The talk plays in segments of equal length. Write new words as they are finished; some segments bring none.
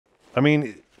I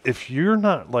mean, if you're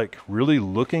not like really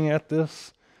looking at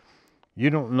this, you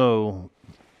don't know.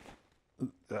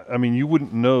 I mean, you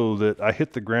wouldn't know that I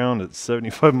hit the ground at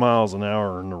 75 miles an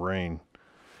hour in the rain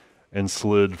and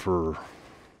slid for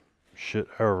shit,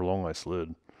 however long I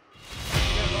slid.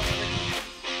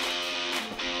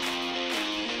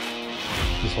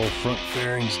 This whole front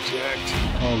fairing's jacked.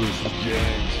 All this is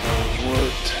jacked. How it's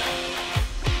worked.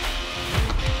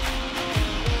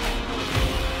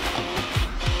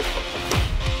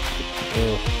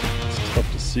 Oh, it's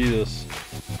tough to see this.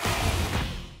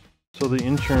 So the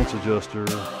insurance adjuster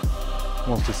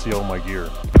wants to see all my gear.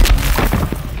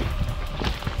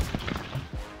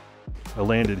 I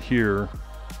landed here,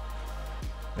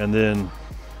 and then,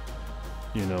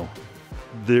 you know,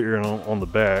 there on the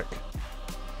back.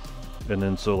 And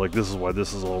then so like this is why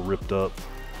this is all ripped up.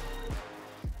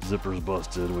 Zipper's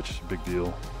busted, which is a big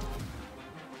deal.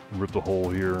 Ripped a hole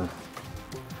here.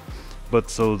 But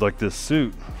so like this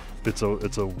suit, it's a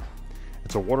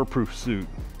waterproof suit,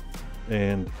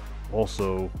 and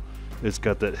also it's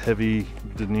got that heavy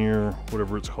denier,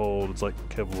 whatever it's called. It's like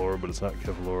Kevlar, but it's not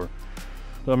Kevlar.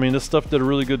 I mean, this stuff did a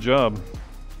really good job.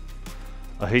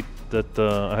 I hate that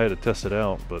I had to test it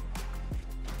out, but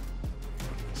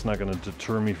it's not going to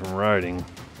deter me from riding.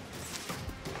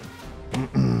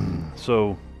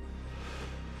 So,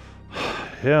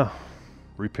 yeah,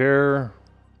 repair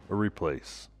or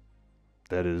replace?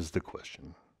 That is the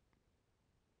question.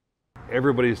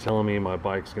 Everybody's telling me my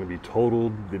bike's going to be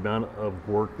totaled. The amount of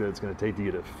work that it's going to take to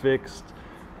get it fixed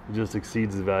just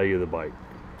exceeds the value of the bike.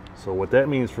 So what that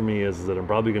means for me is that I'm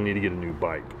probably going to need to get a new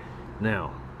bike.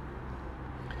 Now,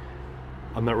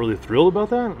 I'm not really thrilled about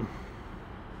that,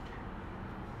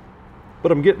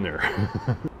 but I'm getting there.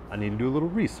 I need to do a little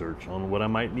research on what I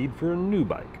might need for a new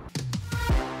bike.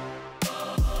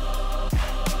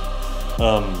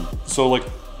 So like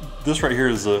this right here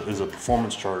is a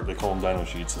performance chart, they call them dyno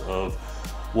sheets, of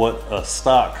what a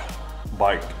stock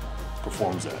bike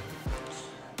performs at.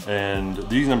 And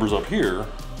these numbers up here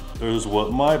is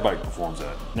what my bike performs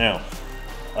at. Now,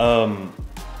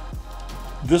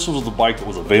 this was the bike that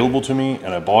was available to me and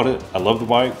I bought it. I love the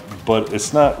bike, but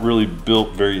it's not really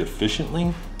built very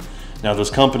efficiently. Now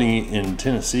this company in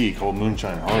Tennessee called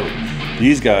Moonshine Harley,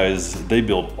 these guys, they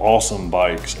build awesome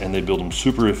bikes and they build them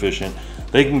super efficient.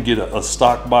 They can get a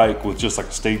stock bike with just like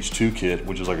a stage 2 kit,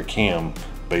 which is like a cam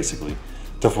basically,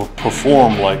 to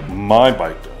perform like my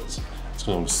bike does. It's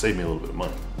going to save me a little bit of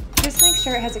money. Just make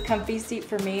sure it has a comfy seat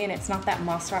for me and it's not that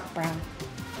moss rock brown.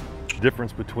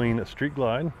 Difference between a street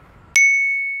glide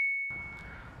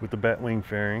with the batwing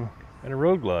fairing and a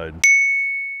road glide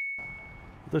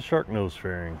with a shark nose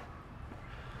fairing.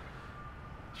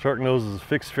 Shark nose is a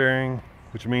fixed fairing,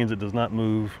 which means it does not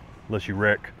move unless you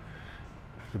wreck.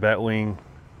 The batwing,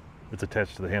 it's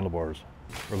attached to the handlebars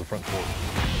or the front fork.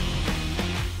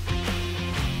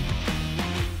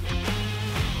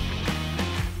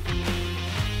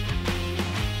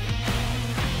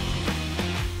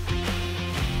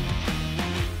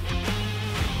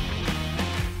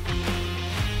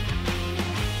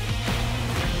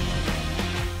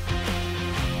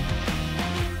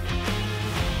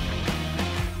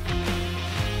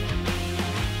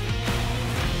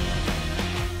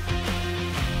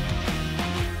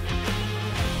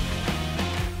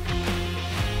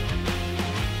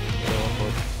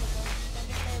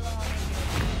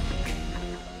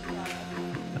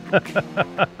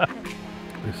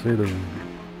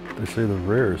 They say the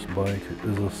rarest bike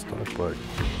is a stock bike.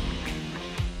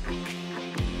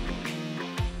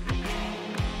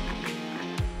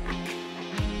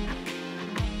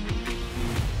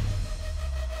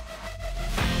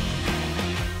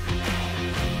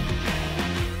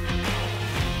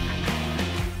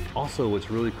 Also, what's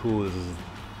really cool is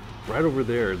right over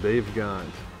there they've got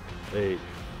a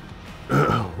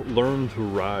learn to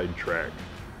ride track.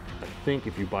 I think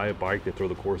if you buy a bike, they throw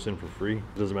the course in for free.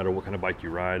 It doesn't matter what kind of bike you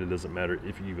ride. It doesn't matter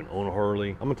if you even own a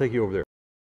Harley. I'm gonna take you over there.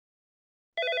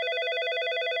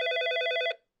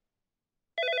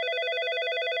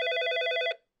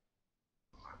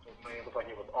 It looked like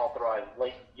it was authorized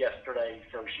late yesterday,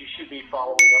 so she should be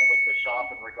following up with the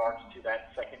shop in regards to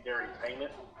that secondary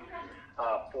payment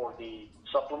for the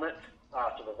supplement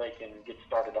so that they can get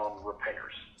started on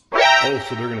repairs. Oh,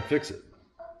 so they're gonna fix it.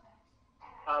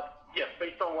 Yes,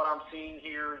 based on what I'm seeing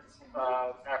here,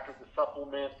 after the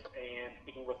supplement and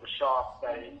speaking with the shop,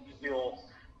 that it's still,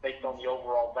 based on the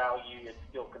overall value, it's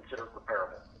still considered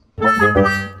repairable.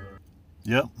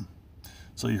 Yep.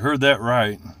 So you heard that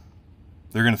right.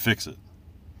 They're going to fix it.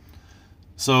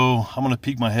 So I'm going to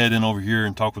peek my head in over here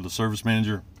and talk with the service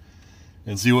manager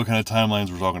and see what kind of timelines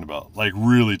we're talking about. Like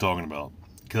really talking about.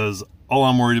 Because All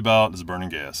I'm worried about is burning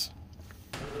gas.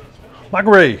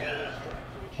 Michael Ray,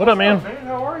 what up, man? Man,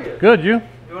 how are you? Good, you?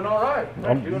 Doing all right.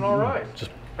 I'm doing all right.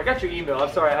 I got your email.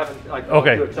 I'm sorry I haven't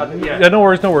Okay. yet. Yeah, no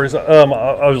worries, no worries.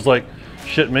 I was like,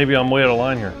 shit, maybe I'm way out of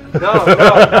line here. No.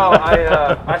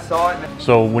 I saw it.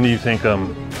 So when do you think,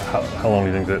 how long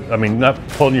do you think that, I mean, not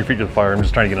holding your feet to the fire, I'm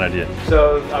just trying to get an idea.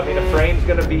 So, I mean, the frame's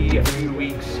going to be a few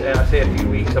weeks, and I say a few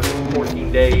weeks, up to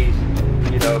 14 days,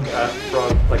 you know,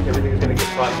 from, like, everything's going to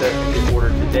get processed and get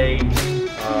ordered today,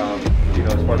 you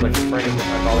know, as far as, like, the frame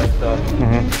and all that stuff.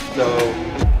 Mm-hmm. So,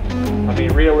 I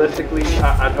mean, realistically,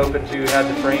 I'm hoping to have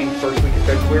the frame first week of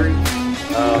February,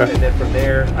 Okay. and then from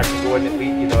there, I can go ahead and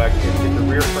leave, you know, I can get the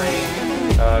rear frame,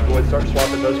 go ahead and start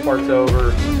swapping those parts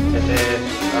over, and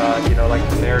then, you know, like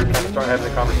from there, kind of start having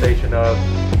the conversation of,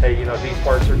 hey, you know, these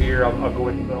parts are here, I'll go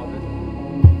ahead and put on this.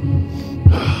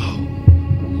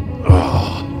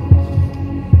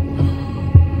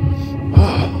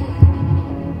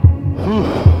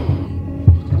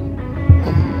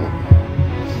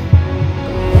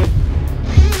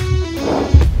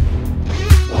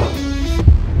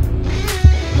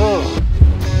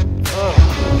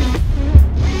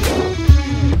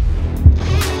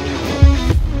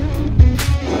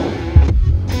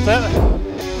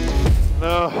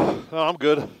 No, I'm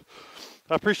good.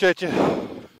 I appreciate you.